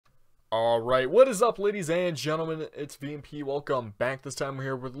Alright, what is up, ladies and gentlemen? It's VMP. Welcome back. This time we're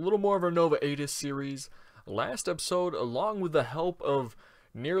here with a little more of our Nova Aetas series. Last episode, along with the help of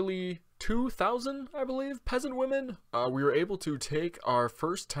nearly 2,000, I believe, peasant women, we were able to take our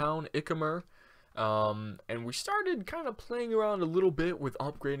first town, Ikamer, and we started kind of playing around a little bit with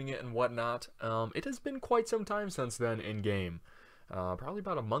upgrading it and whatnot. It has been quite some time since then in-game. Probably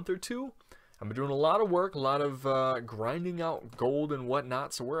about a month or two. I've been doing a lot of work, a lot of grinding out gold and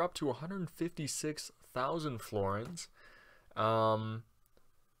whatnot, so we're up to 156,000 florins. I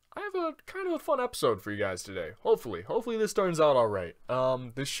have a kind of a fun episode for you guys today. Hopefully this turns out alright.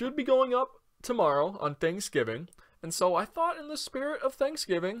 This should be going up tomorrow on Thanksgiving, and so I thought in the spirit of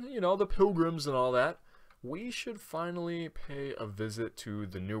Thanksgiving, you know, the pilgrims and all that, we should finally pay a visit to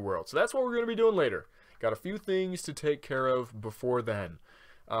the New World. So that's what we're going to be doing later. Got a few things to take care of before then.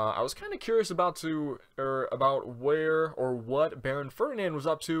 I was kind of curious about where or what Baron Ferdinand was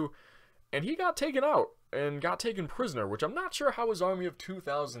up to, and he got taken out and got taken prisoner, which I'm not sure how his army of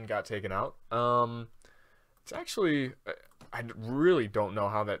 2,000 got taken out. It's actually, I really don't know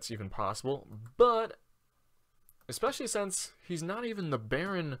how that's even possible, but especially since he's not even the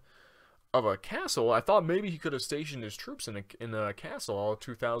Baron of a castle, I thought maybe he could have stationed his troops in a castle, all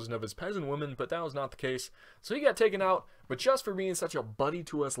 2,000 of his peasant women, but that was not the case. So he got taken out, but just for being such a buddy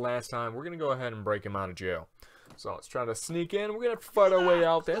to us last time, we're going to go ahead and break him out of jail. So let's try to sneak in. We're going to have to fight our way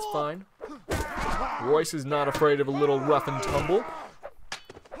out. That's fine. Royce is not afraid of a little rough and tumble.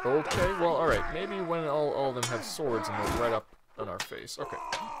 Okay, well, alright. Maybe when all of them have swords and they're right up on our face. Okay.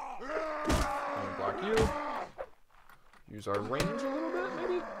 Block you. Use our range a little bit,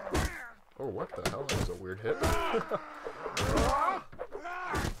 maybe? Oh, what the hell? That was a weird hit.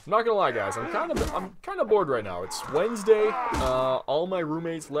 I'm not gonna lie, guys. I'm kind of bored right now. It's Wednesday. All my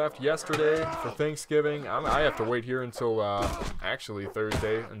roommates left yesterday for Thanksgiving. I have to wait here until actually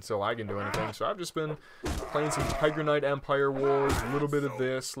Thursday until I can do anything. So I've just been playing some Tiger Knight Empire Wars, a little bit of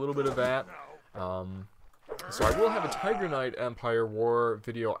this, a little bit of that. So I will have a Tiger Knight Empire War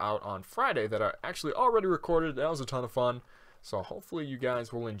video out on Friday that I actually already recorded. That was a ton of fun. So hopefully you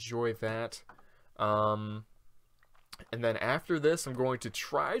guys will enjoy that. And then after this, I'm going to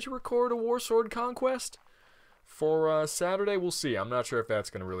try to record a War Sword Conquest for Saturday. We'll see. I'm not sure if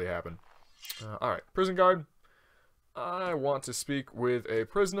that's going to really happen. Alright, prison guard. I want to speak with a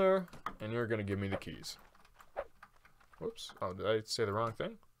prisoner, and you're going to give me the keys. Whoops. Oh, did I say the wrong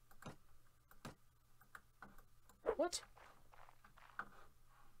thing? What?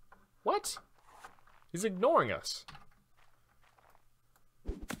 What? He's ignoring us.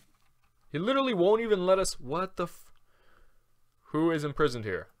 He literally won't even let us... What the f... Who is imprisoned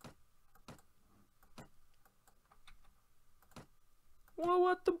here? Well,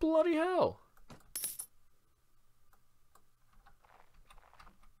 what the bloody hell?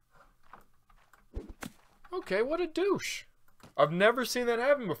 Okay, what a douche. I've never seen that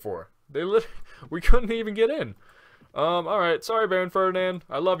happen before. We couldn't even get in. Alright, sorry Baron Ferdinand.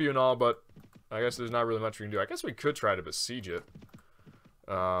 I love you and all, but I guess there's not really much we can do. I guess we could try to besiege it.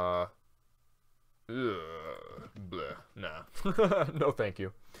 Bleh, nah. No thank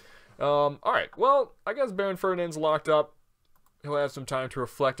you. Alright, well, I guess Baron Ferdinand's locked up. He'll have some time to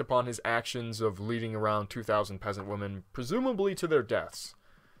reflect upon his actions of leading around 2,000 peasant women, presumably to their deaths.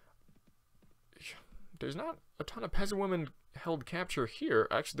 There's not a ton of peasant women held capture here.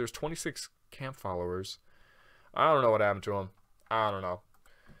 Actually, there's 26 camp followers. I don't know what happened to them. I don't know.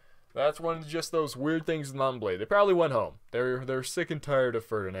 That's one of just those weird things in Mountain They probably went home. They're sick and tired of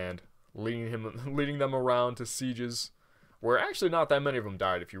Ferdinand leading them around to sieges, where actually not that many of them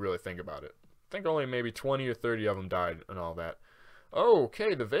died if you really think about it. I think only maybe 20 or 30 of them died and all that.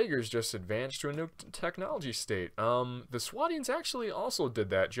 Okay, the Vaegrs just advanced to a new technology state. The Swadians actually also did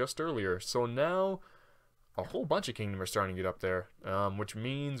that just earlier, so now a whole bunch of kingdoms are starting to get up there, which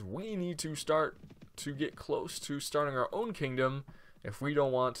means we need to start to get close to starting our own kingdom if we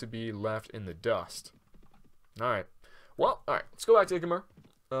don't want to be left in the dust. Alright. Well, alright. Let's go back to Ikamer.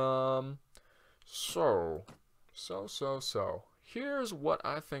 So. Here's what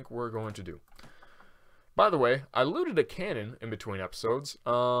I think we're going to do. By the way, I looted a cannon in between episodes.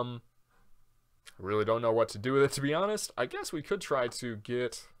 I really don't know what to do with it, to be honest. I guess we could try to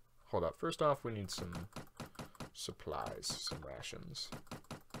get... Hold up. First off, we need some supplies, some rations,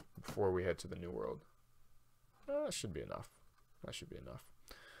 before we head to the New World. That should be enough. That should be enough.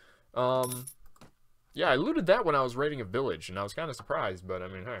 Yeah, I looted that when I was raiding a village, and I was kind of surprised, but I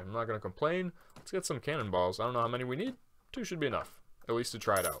mean, hey, I'm not going to complain. Let's get some cannonballs. I don't know how many we need. 2 should be enough, at least to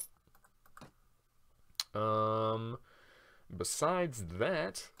try it out. Besides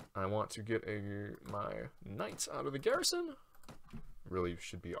that, I want to get my knights out of the garrison. really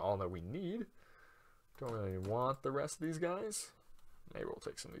should be all that we need. Don't really want the rest of these guys. Maybe we'll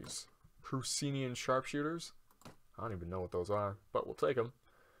take some of these Prussian sharpshooters. I don't even know what those are, but we'll take them.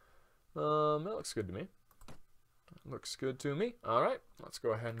 That looks good to me. Looks good to me. Alright, let's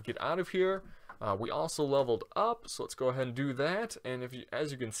go ahead and get out of here. We also leveled up, so let's go ahead and do that. And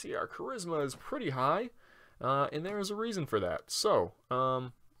as you can see, our charisma is pretty high. And there is a reason for that. So,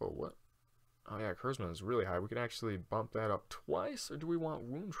 oh, what? Oh yeah, charisma is really high. We can actually bump that up twice, or do we want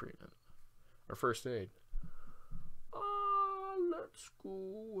wound treatment? Or first aid? Let's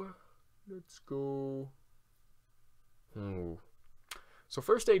go. Let's go. Ooh. So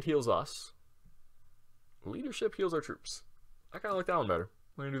first aid heals us. Leadership heals our troops. I kind of like that one better.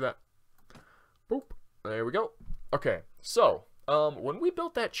 We're going to do that. Boop. There we go. Okay, so, when we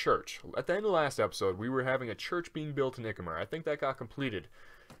built that church, at the end of the last episode, we were having a church being built in Ichamar. I think that got completed.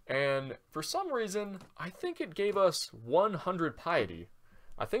 And for some reason, I think it gave us 100 piety.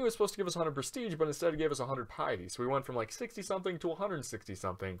 I think it was supposed to give us 100 prestige, but instead it gave us 100 piety. So we went from like 60-something to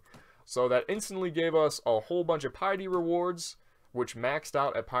 160-something. So that instantly gave us a whole bunch of piety rewards, which maxed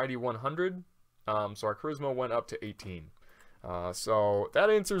out at piety 100. So our charisma went up to 18. So that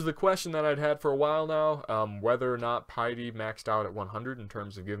answers the question that I'd had for a while now, whether or not piety maxed out at 100 in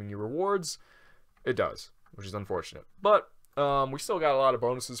terms of giving you rewards. It does, which is unfortunate. But we still got a lot of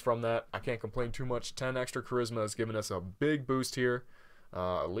bonuses from that. I can't complain too much. 10 extra charisma has given us a big boost here.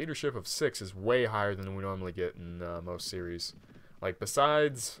 A leadership of 6 is way higher than we normally get in most series. Like,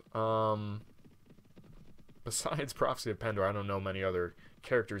 besides Prophecy of Pendor, I don't know many other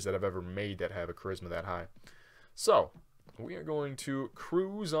characters that I've ever made that have a charisma that high. So, we are going to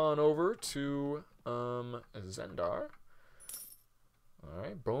cruise on over to Zendar.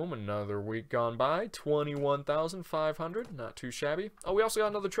 Alright, boom, another week gone by. 21,500, not too shabby. Oh, we also got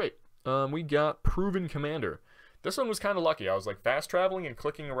another trait. We got Proven Commander. This one was kind of lucky. I was like fast traveling and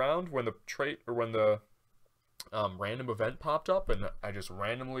clicking around when the trait, or when the random event popped up, and I just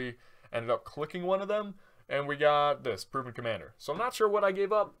randomly ended up clicking one of them, and we got this, Proven Commander. So I'm not sure what I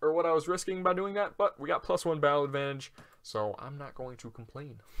gave up, or what I was risking by doing that, but we got +1 battle advantage, so I'm not going to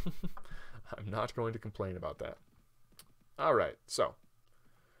complain. I'm not going to complain about that. Alright, so.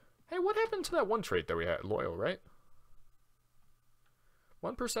 Hey, what happened to that one trait that we had? Loyal, right?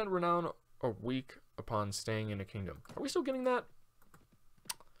 1% renown a week upon staying in a kingdom. Are we still getting that?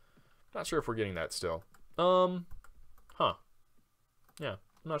 Not sure if we're getting that still. Huh. Yeah,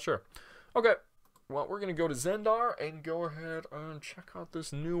 I'm not sure. Okay, well, we're going to go to Zendar and go ahead and check out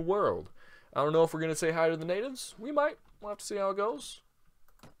this new world. I don't know if we're going to say hi to the natives. We might. We'll have to see how it goes.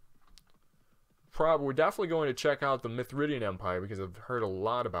 We're definitely going to check out the Mithridian Empire because I've heard a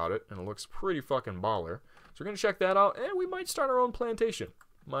lot about it, and it looks pretty fucking baller. So we're going to check that out, and we might start our own plantation.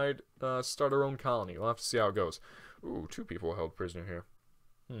 Might start our own colony. We'll have to see how it goes. Ooh, 2 people held prisoner here.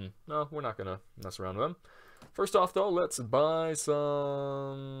 No, we're not going to mess around with them. First off, though, let's buy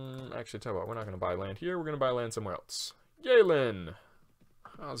some... Actually, tell you what, we're not going to buy land here. We're going to buy land somewhere else. Galen!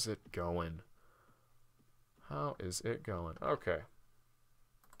 How's it going? How is it going? Okay.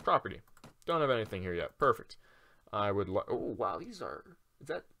 Property. Don't have anything here yet. Perfect. I would like... Oh, wow, these are...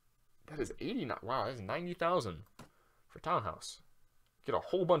 That is 80... Wow, that's 90,000 for townhouse. Get a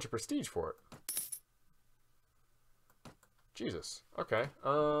whole bunch of prestige for it. Jesus. Okay.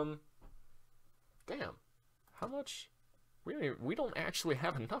 Damn. How much? We don't actually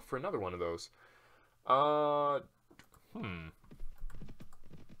have enough for another one of those. I'll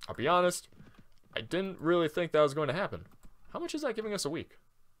be honest. I didn't really think that was going to happen. How much is that giving us a week?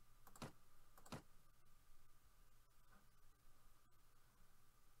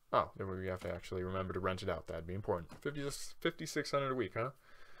 Oh, then we have to actually remember to rent it out. That'd be important. 5,600 a week, huh?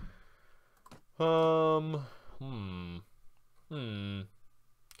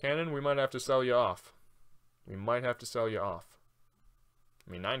 Cannon, we might have to sell you off. We might have to sell you off.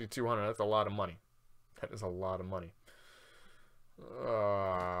 I mean, 9,200, that's a lot of money. That is a lot of money.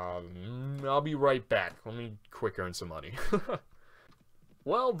 I'll be right back. Let me quick earn some money.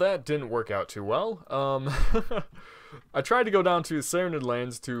 Well, that didn't work out too well. I tried to go down to Serenade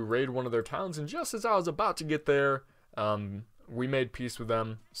Lands to raid one of their towns, and just as I was about to get there, we made peace with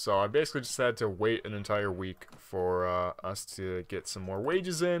them. So I basically just had to wait an entire week for us to get some more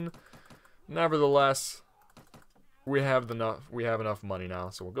wages in. Nevertheless, we have enough money now,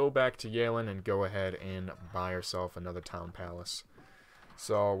 so we'll go back to Yalen and go ahead and buy ourselves another town palace.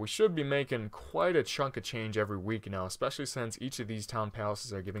 So we should be making quite a chunk of change every week now, especially since each of these town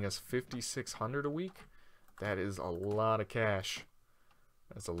palaces are giving us 5,600 a week. That is a lot of cash.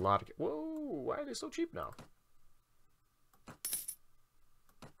 That's a lot of... Whoa, why are they so cheap now?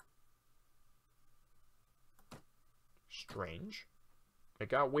 Strange. It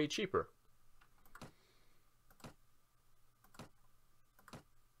got way cheaper.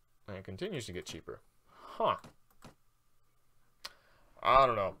 And it continues to get cheaper. Huh. I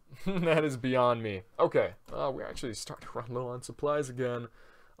don't know. That is beyond me. Okay. We're actually starting to run low on supplies again.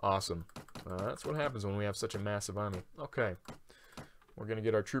 Awesome. That's what happens when we have such a massive army. Okay. We're going to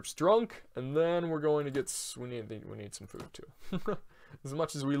get our troops drunk, and then we're going to get... We need some food, too. As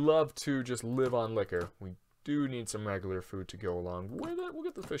much as we love to just live on liquor, we do need some regular food to go along with it. We'll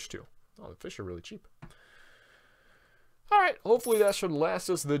get the fish, too. Oh, the fish are really cheap. Alright, hopefully that should last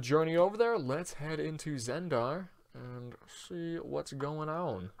us the journey over there. Let's head into Zendar and see what's going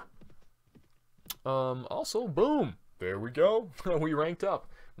on. Also, boom! There we go. We ranked up.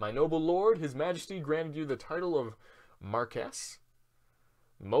 My noble lord, his majesty granted you the title of Marquess.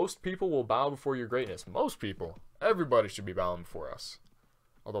 Most people will bow before your greatness. Most people. Everybody should be bowing before us.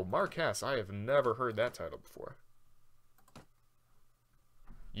 Although Marquess, I have never heard that title before.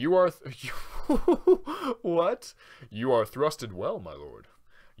 You are... What? You are thrusted well, my lord.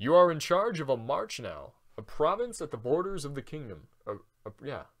 You are in charge of a march now. A province at the borders of the kingdom. A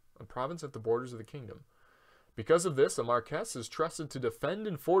province at the borders of the kingdom. Because of this, a Marquess is trusted to defend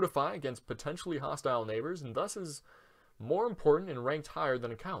and fortify against potentially hostile neighbors, and thus is more important and ranked higher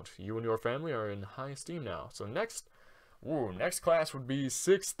than a count. You and your family are in high esteem now. So next class would be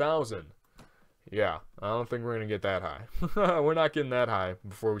 6,000. Yeah, I don't think we're going to get that high. We're not getting that high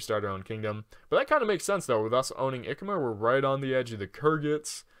before we start our own kingdom. But that kind of makes sense, though. With us owning Ikma, we're right on the edge of the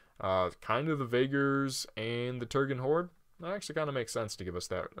Kurgits, kind of the Vagars, and the Turgan Horde. That actually kind of makes sense to give us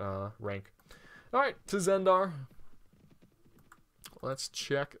that rank. Alright, to Zendar. Let's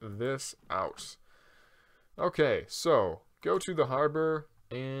check this out. Okay, so, go to the harbor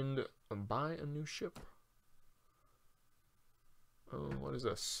and buy a new ship. Oh, what is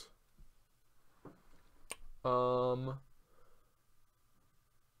this?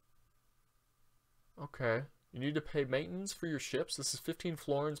 Okay. You need to pay maintenance for your ships. This is 15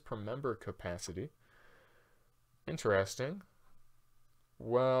 florins per member capacity. Interesting.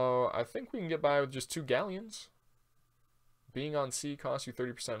 Well, I think we can get by with just 2 galleons. Being on sea costs you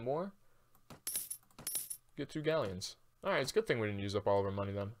 30% more. Get 2 galleons. Alright, it's a good thing we didn't use up all of our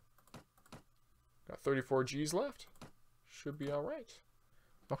money then. Got 34 G's left. Should be alright.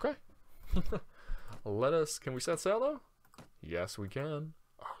 Okay. Can we set sail though? Yes, we can.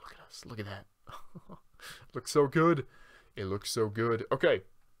 Oh, look at us. Look at that. Looks so good. It looks so good. Okay.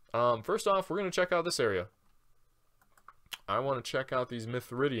 First off, we're going to check out this area. I want to check out these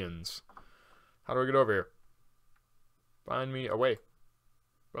Mithridians. How do I get over here? Find me a way.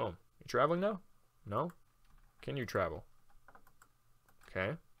 Boom. You traveling now? No? Can you travel?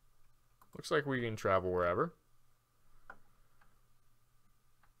 Okay. Looks like we can travel wherever.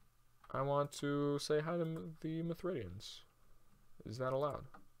 I want to say hi to the Mithridians. Is that allowed?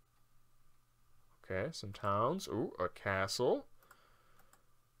 Okay, some towns. Ooh, a castle.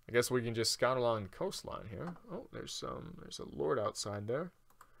 I guess we can just scout along the coastline here. Oh, there's a lord outside there.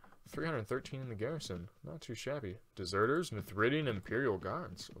 313 in the garrison. Not too shabby. Deserters, Mithridian Imperial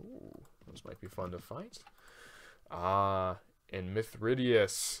Guards. Ooh, those might be fun to fight. Ah, and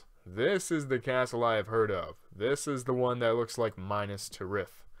Mithridius. This is the castle I have heard of. This is the one that looks like Minas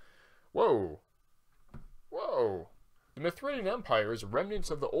Tirith. Whoa. Whoa. The Mithridian Empire is remnants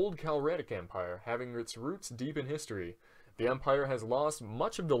of the old Calradic Empire, having its roots deep in history. The empire has lost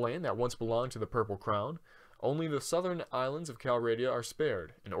much of the land that once belonged to the Purple Crown. Only the southern islands of Calradia are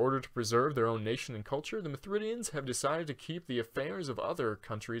spared. In order to preserve their own nation and culture, the Mithridians have decided to keep the affairs of other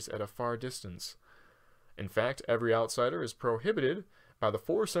countries at a far distance. In fact, every outsider is prohibited by the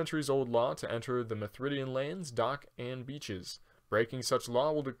 4 centuries-old law to enter the Mithridian lands, dock, and beaches. Breaking such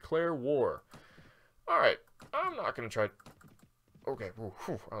law will declare war. Alright, I'm not going to try... Okay,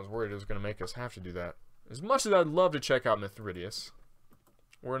 whew, I was worried it was going to make us have to do that. As much as I'd love to check out Mithridius,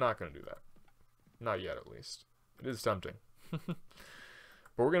 we're not going to do that. Not yet, at least. It is tempting. But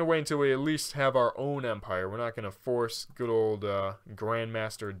we're going to wait until we at least have our own empire. We're not going to force good old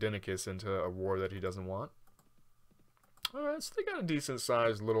Grandmaster Dinicus into a war that he doesn't want. Alright, so they got a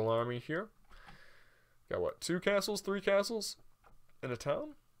decent-sized little army here. Got what, 2 castles, 3 castles in a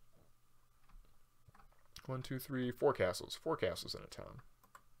town? 1, 2, 3, 4 castles. 4 castles in a town.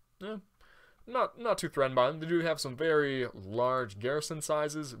 Yeah. Not too threatened by them. They do have some very large garrison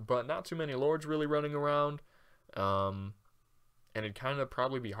sizes, but not too many lords really running around. And it'd kind of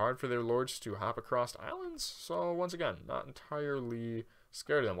probably be hard for their lords to hop across islands. So once again, not entirely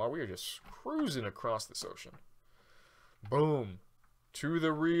scared of them while we are just cruising across this ocean. Boom. To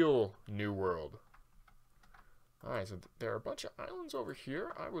the real New World. Alright, so there are a bunch of islands over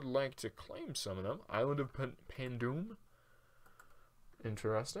here. I would like to claim some of them. Island of Pandum.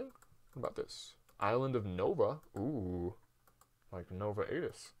 Interesting. What about this? Island of Nova. Ooh. Like Nova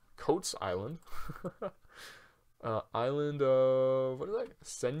Aetas. Coates Island. Island of... what is that?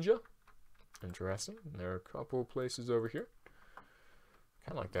 Senja. Interesting. There are a couple places over here.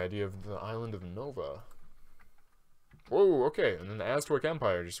 Kind of like the idea of the Island of Nova. Whoa, okay. And then the Aztec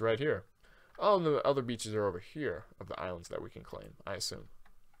Empire just right here. Oh, and the other beaches are over here of the islands that we can claim, I assume.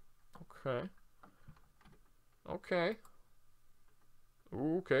 Okay. Okay.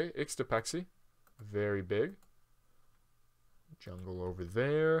 Ooh, okay. Ixtapexi. Very big. Jungle over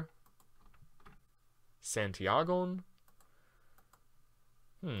there. Santiago.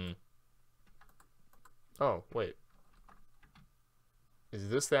 Oh, wait. Is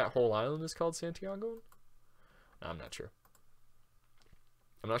this that whole island is called Santiago? I'm not sure.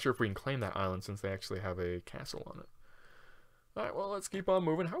 I'm not sure if we can claim that island since they actually have a castle on it. Alright, well, let's keep on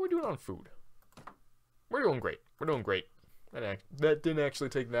moving. How are we doing on food? We're doing great. We're doing great. That didn't actually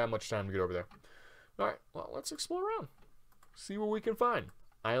take that much time to get over there. Alright, well, let's explore around. See what we can find.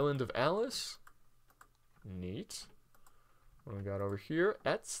 Island of Alice. Neat. What do we got over here?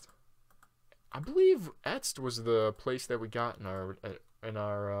 Etst. I believe Etst was the place that we got in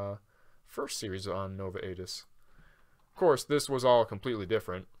our first series on Nova Aetas. Of course, this was all completely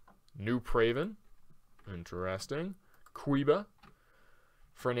different. New Praven. Interesting. Cuiba.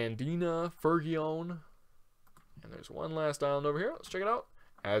 Fernandina. Fergione. And there's one last island over here. Let's check it out.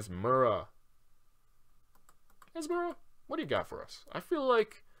 Asmura. Asmura, what do you got for us? I feel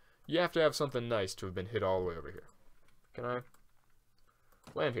like you have to have something nice to have been hit all the way over here. Can I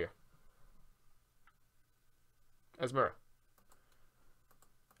land here? Asmura.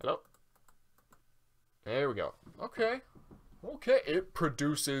 Hello? There we go. Okay. Okay, it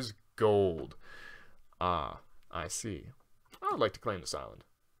produces gold. Ah, I see. I would like to claim this island.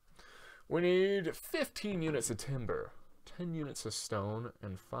 We need 15 units of timber, 10 units of stone,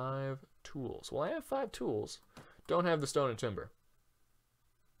 and 5 tools. Well, I have 5 tools. Don't have the stone and timber.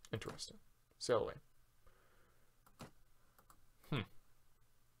 Interesting. Sail away.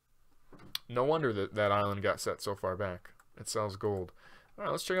 No wonder that island got set so far back. It sells gold.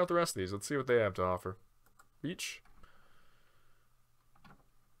 Alright, let's check out the rest of these. Let's see what they have to offer. Beach.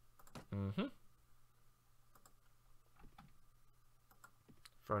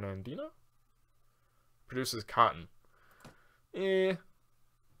 Fernandina. Produces cotton. I'm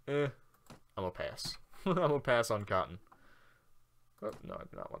gonna pass. I'm gonna pass on cotton. Oh, no, I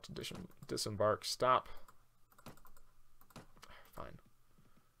do not want to disembark. Stop. Fine.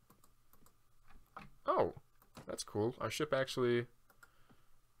 Oh, that's cool. Our ship actually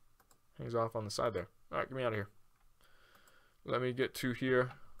hangs off on the side there. Alright, get me out of here. Let me get to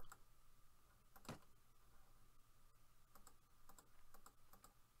here.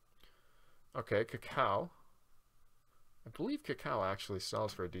 Okay, cacao. I believe cacao actually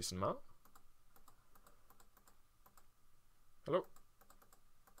sells for a decent amount. Hello?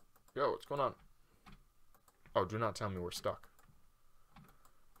 Yo, what's going on? Oh, do not tell me we're stuck.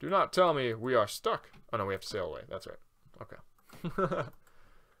 Do not tell me we are stuck. Oh no, we have to sail away. That's right. Okay.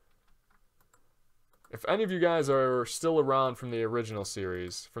 If any of you guys are still around from the original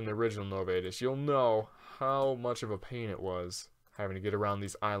series, from the original Nova Aetas, you'll know how much of a pain it was having to get around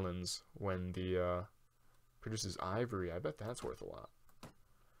these islands when the produces ivory. I bet that's worth a lot.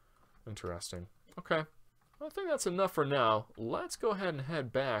 Interesting. Okay. Well, I think that's enough for now. Let's go ahead and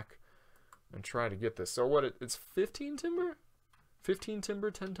head back and try to get this. So what, it's 15 timber? 15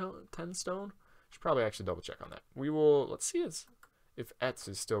 timber, 10 stone? Should probably actually double check on that. We will, let's see if Etz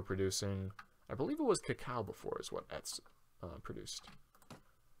is still producing. I believe it was cacao before is what Etz produced.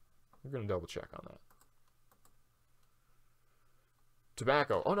 We're going to double check on that.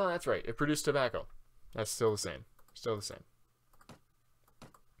 Tobacco. Oh no, that's right. It produced tobacco. That's still the same. Still the same.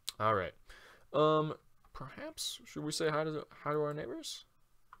 Alright. Perhaps, should we say hi to our neighbors?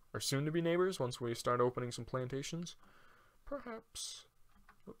 Or soon-to-be neighbors once we start opening some plantations? Perhaps.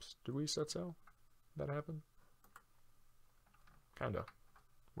 Oops, did we set sail? Did that happen? Kinda.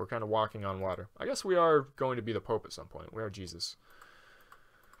 We're kind of walking on water. I guess we are going to be the Pope at some point. We are Jesus.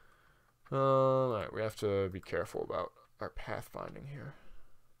 Alright, we have to be careful about our pathfinding here.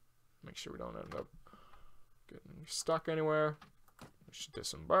 Make sure we don't end up getting stuck anywhere. We should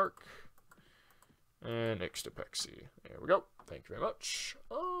disembark. And Ixtapexi. There we go. Thank you very much.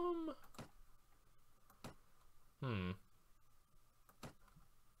 Can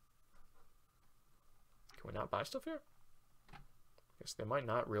we not buy stuff here? Guess they might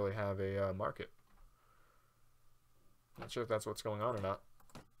not really have a market. Not sure if that's what's going on or not.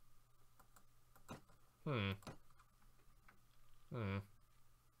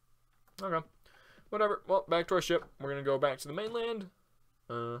 Okay. Whatever. Well, back to our ship. We're going to go back to the mainland.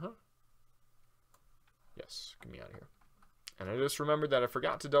 Uh-huh. Yes, get me out of here. And I just remembered that I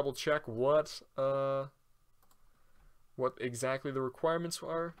forgot to double check what exactly the requirements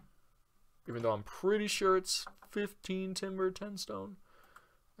are. Even though I'm pretty sure it's 15 timber, 10 stone.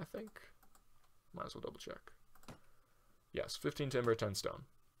 I think. Might as well double check. Yes, 15 timber, 10 stone.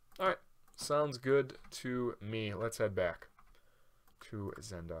 Alright. Sounds good to me. Let's head back to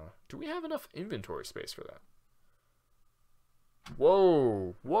Zenda. Do we have enough inventory space for that?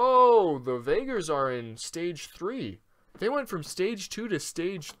 Whoa! Whoa! The Vagars are in stage 3. They went from stage 2 to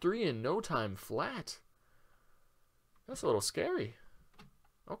stage 3 in no time flat. That's a little scary.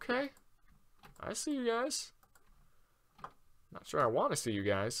 Okay. I see you guys. Not sure I want to see you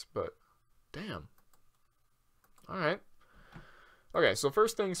guys, but damn. Alright. Okay, so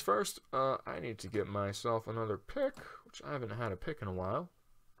first things first, I need to get myself another pick, which I haven't had a pick in a while.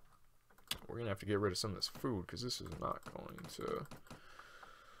 We're going to have to get rid of some of this food, because this is not going to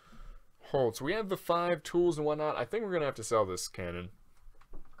hold. So we have the 5 tools and whatnot. I think we're going to have to sell this cannon.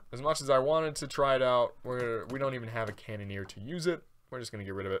 As much as I wanted to try it out, we don't even have a cannoneer to use it. We're just going to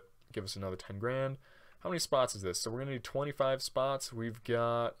get rid of it. Give us another 10 grand. How many spots is this? So we're going to need 25 spots. We've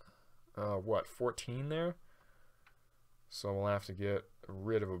got, what, 14 there? So we'll have to get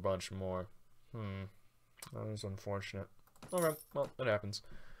rid of a bunch more. That is unfortunate. Okay, well, it happens.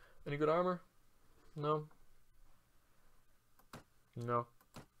 Any good armor? No? No?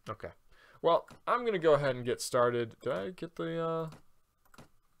 Okay. Well, I'm going to go ahead and get started. Did I get the,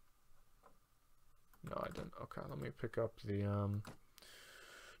 No, I didn't. Okay, let me pick up the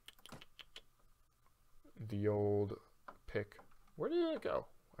old pick. Where did it go?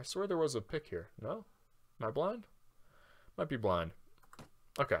 I swear there was a pick here. No? Am I blind? Might be blind.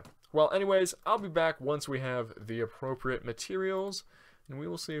 Okay. Well, anyways, I'll be back once we have the appropriate materials, and we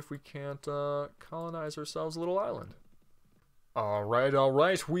will see if we can't colonize ourselves a little island.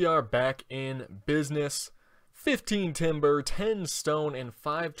 Alright, we are back in business. 15 timber, 10 stone, and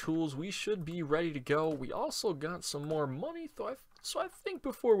 5 tools. We should be ready to go. We also got some more money, so I think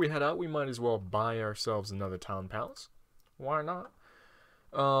before we head out, we might as well buy ourselves another town palace. Why not?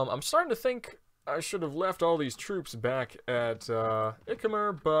 I'm starting to think I should have left all these troops back at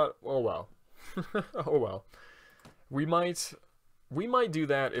Ikamer, but oh well. Oh well. We might do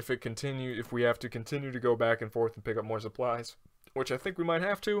that if we have to continue to go back and forth and pick up more supplies, which I think we might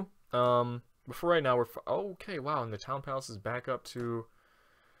have to. But for right now, okay, wow, and the town palace is back up to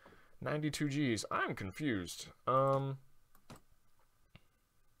 92 Gs. I'm confused. So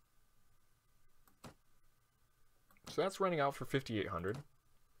that's renting out for 5,800.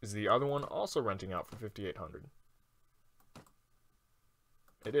 Is the other one also renting out for 5,800?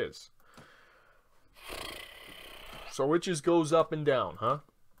 It is. So which goes up and down, huh?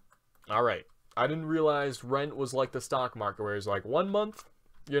 Alright. I didn't realize rent was like the stock market, where it's like 1 month,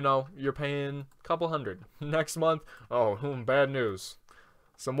 you know, you're paying a couple hundred. Next month, oh, bad news.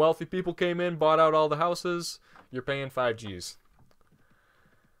 Some wealthy people came in, bought out all the houses, you're paying 5 Gs.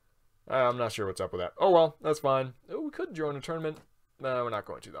 I'm not sure what's up with that. Oh well, that's fine. Oh, we could join a tournament. No, we're not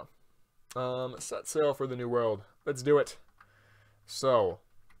going to, though. Set sail for the new world. Let's do it. So,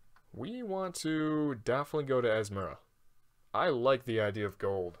 we want to definitely go to Esmera. I like the idea of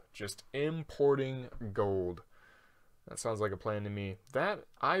gold. Just importing gold. That sounds like a plan to me. That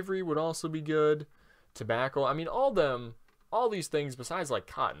ivory would also be good. Tobacco. I mean, all these things besides like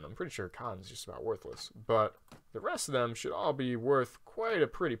cotton. I'm pretty sure cotton's just about worthless. But the rest of them should all be worth quite a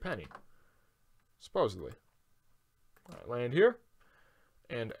pretty penny. Supposedly. Alright, land here.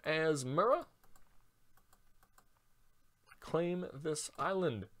 And Esmera. Claim this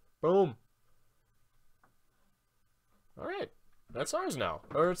island. Boom. Alright. That's ours now.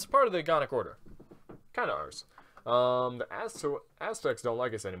 Or it's part of the Agonic Order. Kind of ours. The Aztecs don't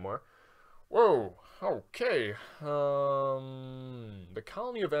like us anymore. Whoa. Okay. The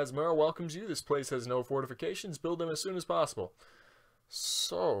colony of Esmera welcomes you. This place has no fortifications. Build them as soon as possible.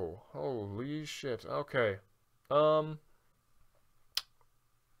 So, holy shit. Okay.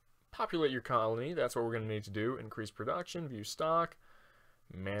 Populate your colony. That's what we're going to need to do. Increase production, view stock,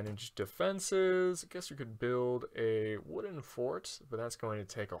 manage defenses. I guess we could build a wooden fort, but that's going to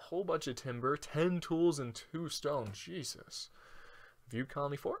take a whole bunch of timber, 10 tools, and 2 stone. Jesus. View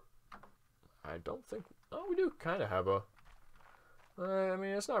colony fort? I don't think... Oh, we do kind of have a... I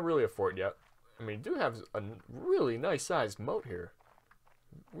mean, it's not really a fort yet. I mean, we do have a really nice-sized moat here.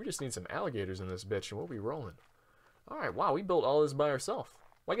 We just need some alligators in this bitch, and we'll be rolling. Alright, wow, we built all this by ourselves.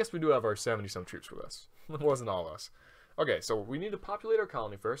 Well, I guess we do have our 70-some troops with us. It wasn't all us. Okay, so we need to populate our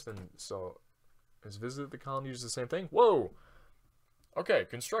colony first, and so... Is visit the colony just the same thing? Whoa! Okay,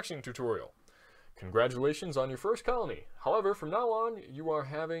 construction tutorial. Congratulations on your first colony. However, from now on, you are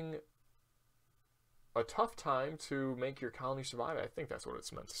having a tough time to make your colony survive. I think that's what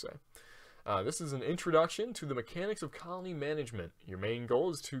it's meant to say. This is an introduction to the mechanics of colony management. Your main goal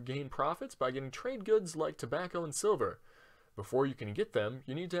is to gain profits by getting trade goods like tobacco and silver. Before you can get them,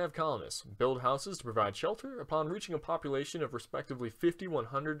 you need to have colonists. Build houses to provide shelter. Upon reaching a population of respectively 50,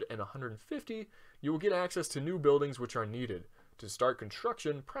 100, and 150, you will get access to new buildings which are needed. To start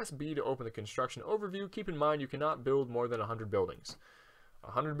construction, press B to open the construction overview. Keep in mind you cannot build more than 100 buildings.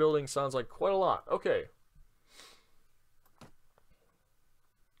 100 buildings sounds like quite a lot. Okay.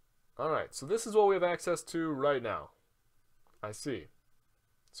 Alright, so this is what we have access to right now. I see.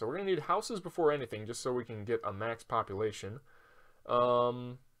 So we're going to need houses before anything, just so we can get a max population.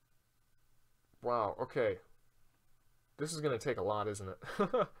 Wow, okay. This is going to take a lot, isn't it?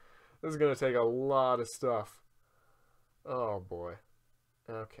 This is going to take a lot of stuff. Oh, boy.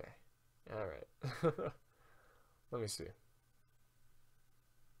 Okay. Alright. Let me see.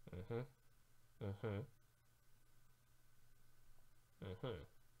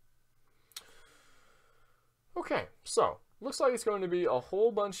 Okay, so looks like it's going to be a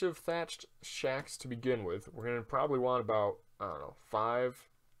whole bunch of thatched shacks to begin with. We're going to probably want about, I don't know, 5,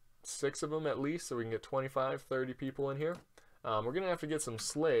 6 of them at least, so we can get 25, 30 people in here. We're going to have to get some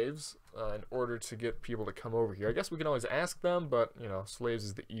slaves in order to get people to come over here. I guess we can always ask them, but, you know, slaves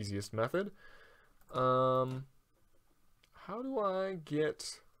is the easiest method. How do I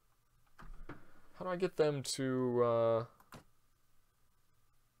get them to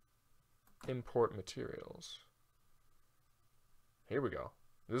import materials? Here we go.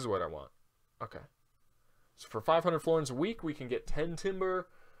 This is what I want. Okay. So for 500 florins a week, we can get 10 timber,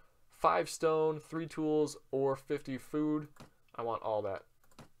 5 stone, 3 tools, or 50 food. I want all that.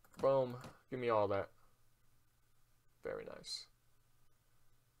 Boom. Give me all that. Very nice.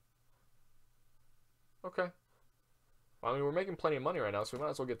 Okay. Well, I mean, we're making plenty of money right now, so we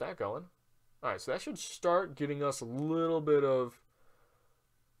might as well get that going. Alright, so that should start getting us a little bit of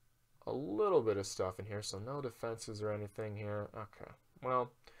stuff in here. So no defenses or anything here. Okay.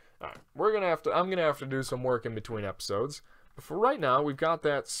 Well, alright. I'm gonna have to do some work in between episodes. But for right now, we've got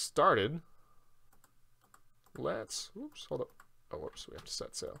that started. Let's, oops, hold up. Oh, whoops, we have to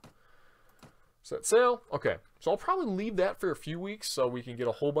set sail. Set sail. Okay. So I'll probably leave that for a few weeks so we can get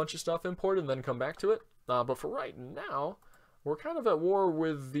a whole bunch of stuff imported and then come back to it. But for right now, we're kind of at war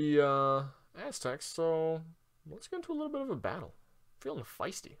with the Aztecs, so let's get into a little bit of a battle. Feeling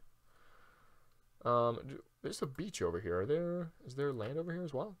feisty. There's a beach over here. Is there land over here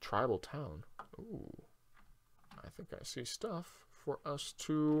as well? Tribal town. Ooh. I think I see stuff for us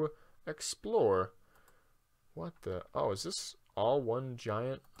to explore. What the? Oh, is this all one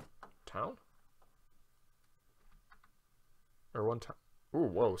giant town? Or one town? Ooh,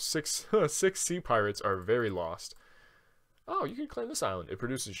 whoa. 6 sea pirates are very lost. Oh, you can claim this island. It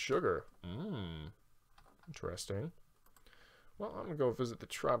produces sugar. Interesting. Well, I'm going to go visit the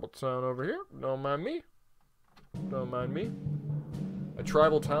tribal town over here. Don't mind me. Don't mind me. A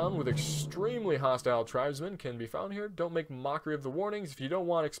tribal town with extremely hostile tribesmen can be found here. Don't make mockery of the warnings. If you don't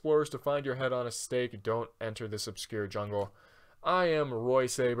want explorers to find your head on a stake, don't enter this obscure jungle. I am Roy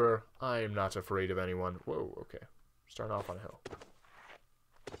Saber. I am not afraid of anyone. Whoa, okay. Starting off on a hill.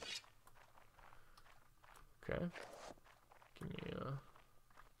 Okay. Give me a...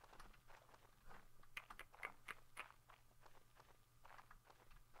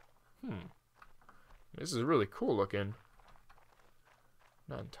 This is really cool looking.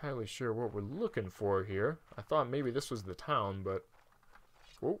 Not entirely sure what we're looking for here. I thought maybe this was the town, but...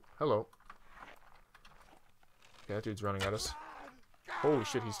 Oh, hello. Okay, that dude's running at us. Holy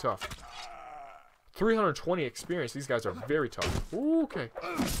shit, he's tough. 320 experience. These guys are very tough. Ooh, okay.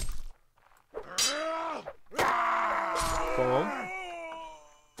 Boom.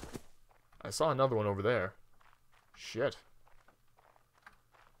 I saw another one over there. Shit.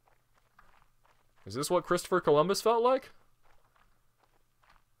 Is this what Christopher Columbus felt like?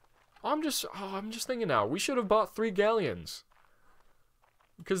 I'm just thinking now. We should have bought 3 galleons.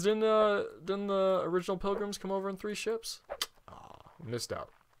 Because didn't the original Pilgrims come over in 3 ships? Oh, missed out.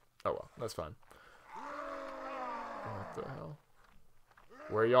 Oh well, that's fine. What the hell?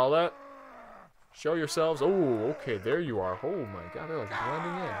 Where y'all at? Show yourselves. Oh, okay, there you are. Oh my god, they're like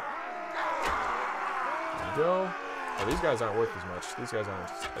blending in. There you go. Oh, these guys aren't worth as much. These guys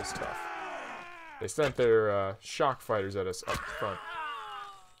aren't as tough. They sent their shock fighters at us up front.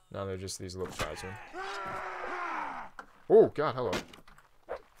 Now they're just these little tribesmen. Oh god, hello.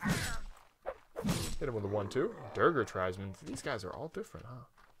 Hit him with a 1-2. Durgar tribesmen. These guys are all different,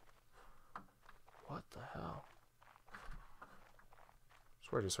 huh? What the hell? I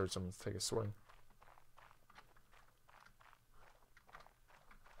swear I just heard someone take a swing.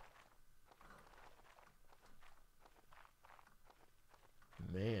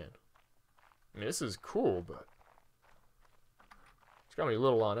 this is cool, but it's got me a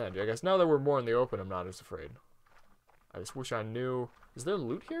little on edge. I guess now that we're more in the open, I'm not as afraid. I just wish I knew... Is there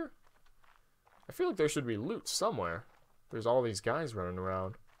loot here? I feel like there should be loot somewhere. There's all these guys running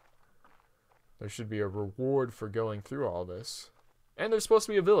around. There should be a reward for going through all this. And there's supposed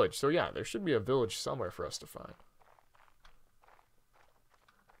to be a village. So yeah, there should be a village somewhere for us to find.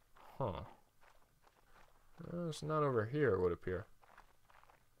 Huh. It's not over here, it would appear.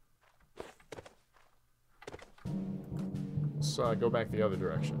 Let's go back the other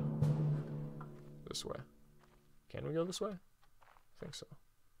direction. This way. Can we go this way? I think so.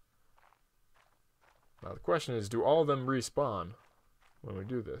 Now the question is, do all of them respawn when we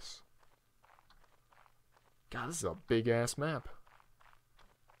do this? God, this is a big-ass map.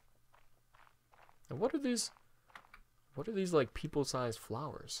 And what are these, like, people-sized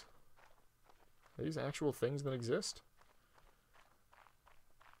flowers? Are these actual things that exist?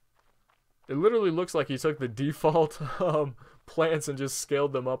 It literally looks like he took the default plants and just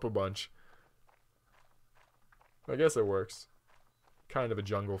scaled them up a bunch. I guess it works. Kind of a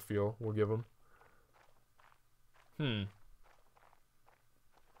jungle feel, we'll give him.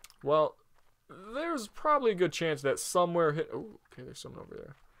 Well, there's probably a good chance that somewhere hit... Oh, okay, there's someone over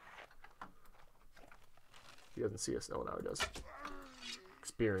there. He doesn't see us. Oh, now he does.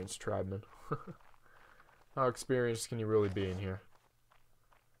 Experienced tribeman. How experienced can you really be in here?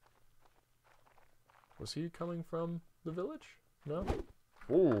 Was he coming from the village? No?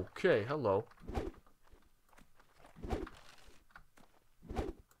 Ooh, okay, hello.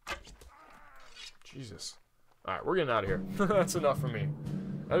 Jesus. Alright, we're getting out of here. That's enough for me.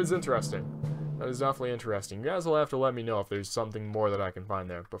 That is interesting. That is definitely interesting. You guys will have to let me know if there's something more that I can find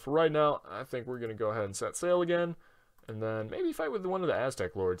there. But for right now, I think we're going to go ahead and set sail again. And then maybe fight with one of the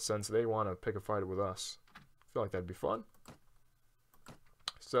Aztec lords since they want to pick a fight with us. I feel like that'd be fun.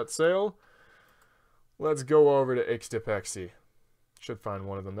 Set sail. Let's go over to Ixtapexi. Should find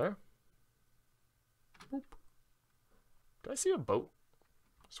one of them there. Boop. Did I see a boat?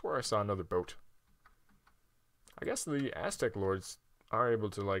 I swear I saw another boat. I guess the Aztec lords are able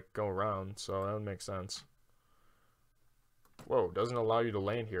to, like, go around, so that would make sense. Whoa, doesn't allow you to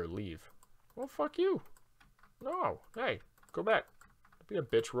land here. Leave. Well, fuck you. No. Hey, go back. Don't be a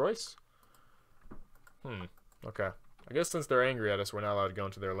bitch, Royce. Okay. I guess since they're angry at us, we're not allowed to go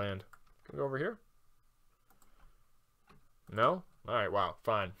into their land. Can we go over here? No? Alright, wow.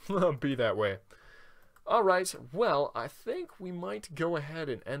 Fine. Be that way. Alright, well, I think we might go ahead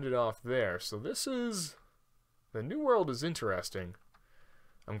and end it off there. So this is... The New World is interesting.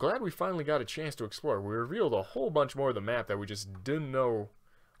 I'm glad we finally got a chance to explore. We revealed a whole bunch more of the map that we just didn't know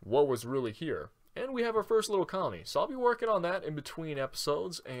what was really here. And we have our first little colony. So I'll be working on that in between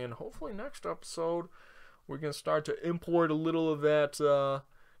episodes. And hopefully next episode, we can start to import a little of that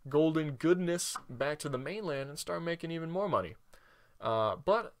golden goodness back to the mainland and start making even more money.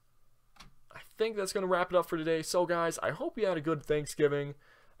 But I think that's going to wrap it up for today. So guys, I hope you had a good Thanksgiving.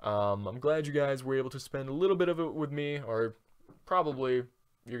 I'm glad you guys were able to spend a little bit of it with me, or probably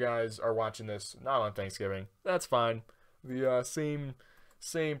you guys are watching this not on Thanksgiving. That's fine. The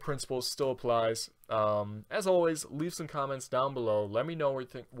same principle still applies. As always, leave some comments down below. Let me know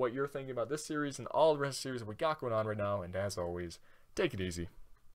what you're thinking about this series and all the rest of the series that we got going on right now. And as always, take it easy.